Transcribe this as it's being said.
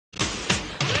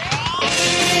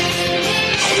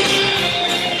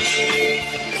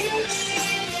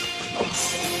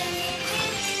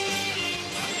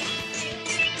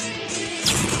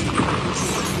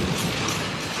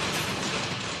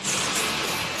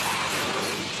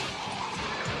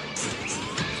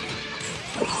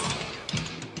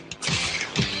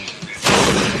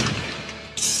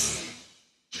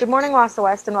Good morning, Wassa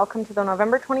West, and welcome to the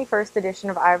November 21st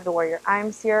edition of Eye of the Warrior.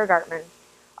 I'm Sierra Gartman.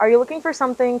 Are you looking for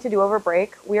something to do over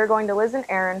break? We are going to Liz and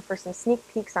Aaron for some sneak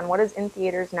peeks on what is in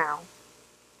theaters now.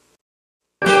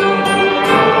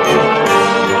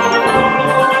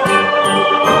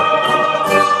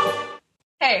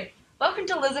 Hey, welcome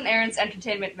to Liz and Aaron's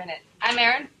Entertainment Minute. I'm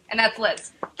Aaron, and that's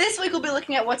Liz. This week we'll be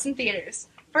looking at what's in theaters.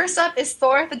 First up is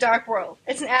Thor: The Dark World.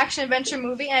 It's an action-adventure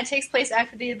movie, and it takes place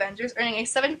after the Avengers, earning a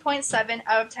 7.7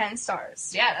 out of 10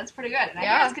 stars. Yeah, that's pretty good. And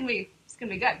I think it's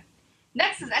gonna be good.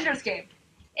 Next is Ender's Game.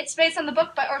 It's based on the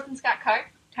book by Orson Scott Card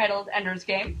titled Ender's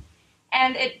Game,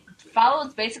 and it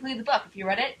follows basically the book. If you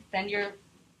read it, then you're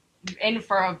in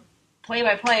for a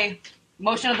play-by-play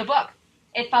motion of the book.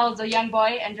 It follows a young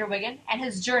boy, Ender Wiggin, and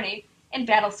his journey in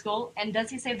battle school, and does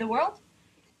he save the world?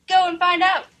 Go and find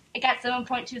out. It got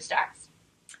 7.2 stars.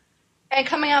 And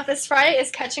coming out this Friday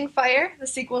is Catching Fire, the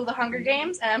sequel to The Hunger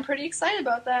Games, and I'm pretty excited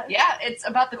about that. Yeah, it's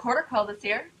about the Quarter Quell this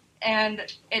year, and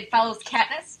it follows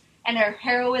Katniss and her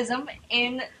heroism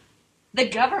in the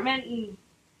government and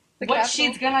what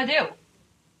she's gonna do.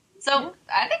 So,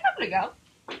 I think I'm gonna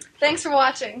go. Thanks for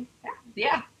watching.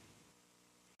 Yeah.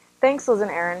 Thanks, Liz and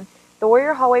Aaron. The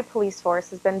Warrior Hallway Police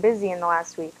Force has been busy in the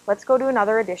last week. Let's go to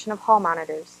another edition of Hall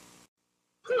Monitors.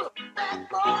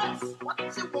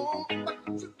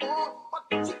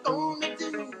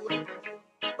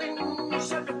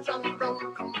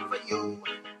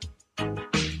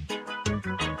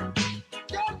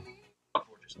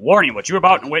 Warning, what you are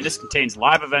about to witness contains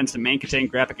live events and may contain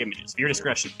graphic images. Viewer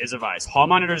discretion is advised. Hall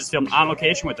Monitors is filmed on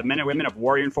location with the men and women of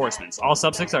Warrior Enforcements. All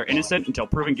suspects are innocent until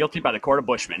proven guilty by the court of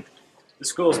Bushman. The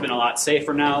school's been a lot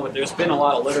safer now, but there's been a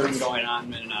lot of littering going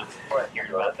on, and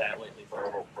hearing about that lately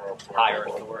from higher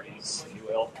authorities, if you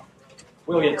will.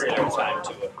 We'll get to that in time,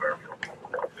 too.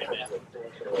 Wait a minute.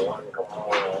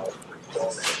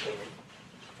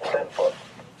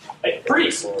 Hey,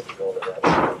 freeze!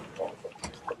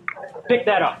 Pick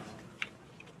that up.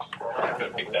 I'm not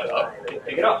gonna pick that up.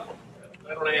 Pick it up.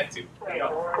 I don't have to. Pick it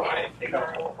up. Why? Pick it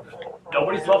up.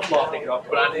 Nobody's above the law. Pick it up.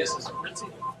 But on this is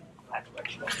Ritzy.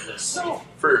 So,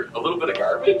 For a little bit of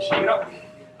garbage? pick it up.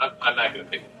 I'm not gonna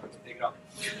pick it. Pick it up.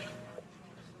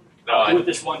 No, I'll do it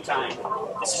this one time.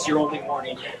 This is your only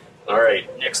warning. Alright.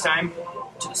 Next time,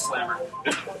 to the slammer.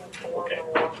 Okay.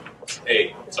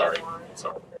 Hey, sorry.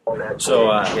 So,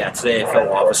 today a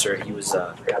fellow officer, he was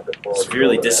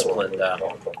severely disciplined,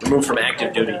 removed from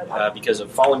active duty because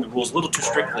of following the rules a little too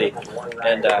strictly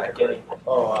and getting...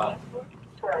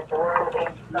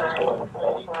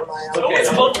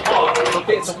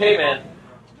 It's okay, man.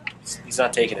 He's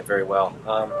not taking it very well.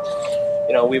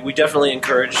 We definitely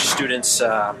encourage students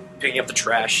picking up the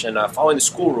trash and following the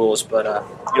school rules, but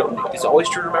it's always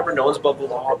true to remember no one's above the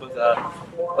law, but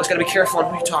always got to be careful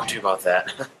on who you talk to about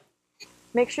that.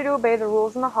 Make sure to obey the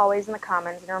rules in the hallways and the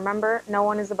commons, and remember, no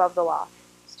one is above the law.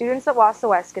 Students at Wassa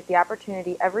West get the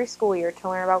opportunity every school year to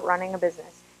learn about running a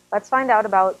business. Let's find out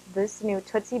about this new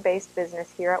Tootsie-based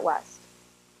business here at West.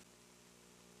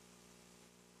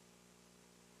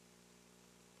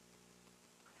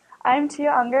 I'm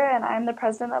Tia Unger, and I'm the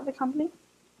president of the company.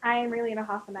 I am Relena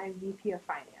Hoff, and I'm VP of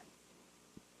Finance.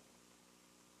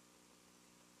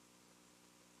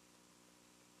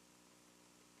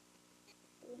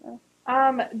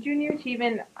 Junior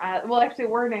Achievement,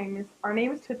 our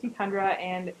name is Tootsie Tundra,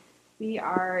 and we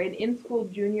are an in-school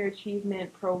junior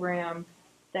achievement program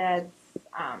that's,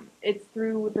 it's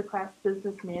through the class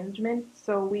Business Management,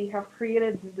 so we have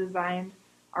created and designed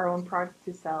our own product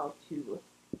to sell to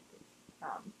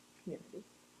community.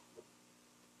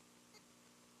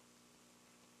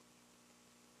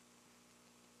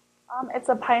 It's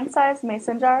a pint-sized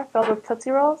mason jar filled with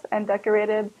Tootsie Rolls and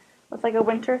decorated with like a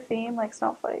winter theme, like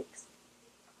snowflakes.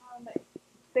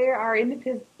 There are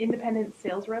independent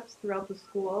sales reps throughout the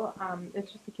school.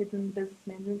 It's just the kids in the business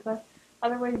management class.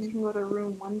 Otherwise, you can go to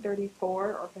room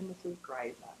 134 or find Mrs.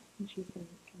 Greiza, and she can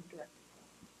direct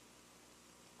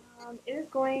you. It is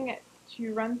going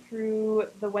to run through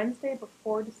the Wednesday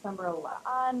before December 11th.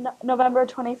 On November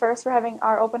 21st, we're having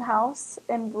our open house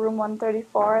in room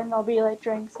 134, and there'll be like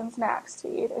drinks and snacks to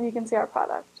eat, and you can see our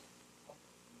product.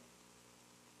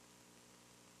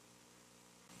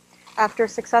 After a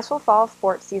successful fall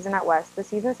sports season at West, the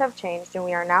seasons have changed and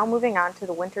we are now moving on to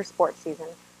the winter sports season.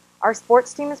 Our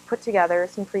sports team has put together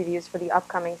some previews for the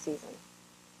upcoming season.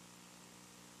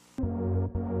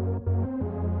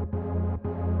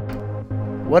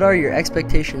 What are your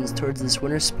expectations towards this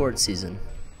winter sports season?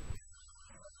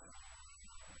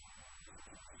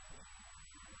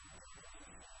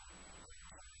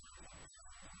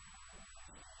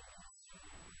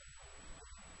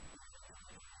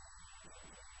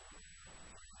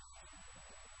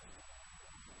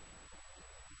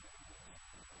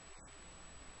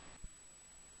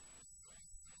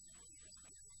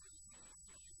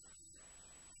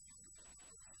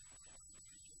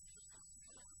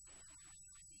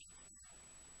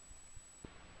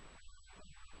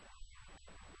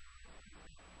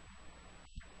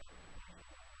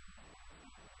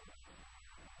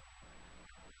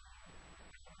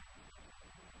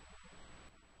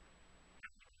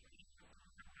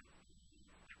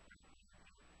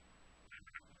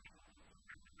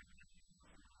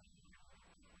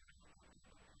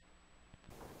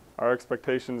 Our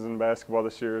expectations in basketball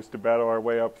this year is to battle our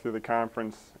way up through the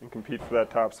conference and compete for that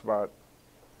top spot.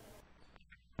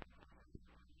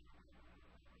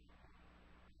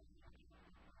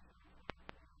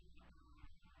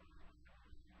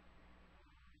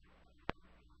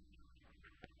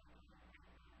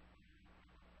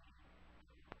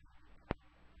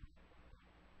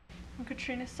 I'm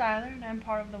Katrina Seiler, and I'm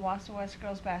part of the Wausau West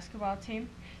girls basketball team.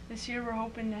 This year we're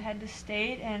hoping to head to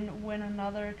state and win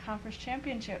another conference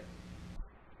championship.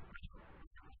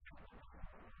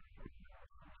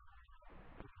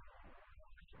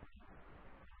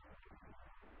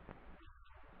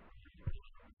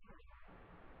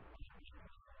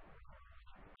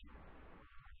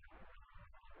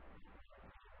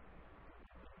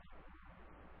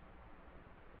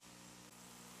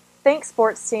 Thanks,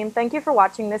 sports team. Thank you for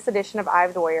watching this edition of Eye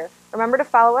of the Warrior. Remember to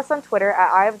follow us on Twitter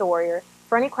at Eye of the Warrior.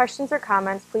 For any questions or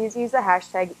comments, please use the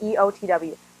hashtag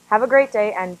EOTW. Have a great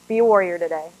day and be a warrior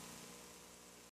today.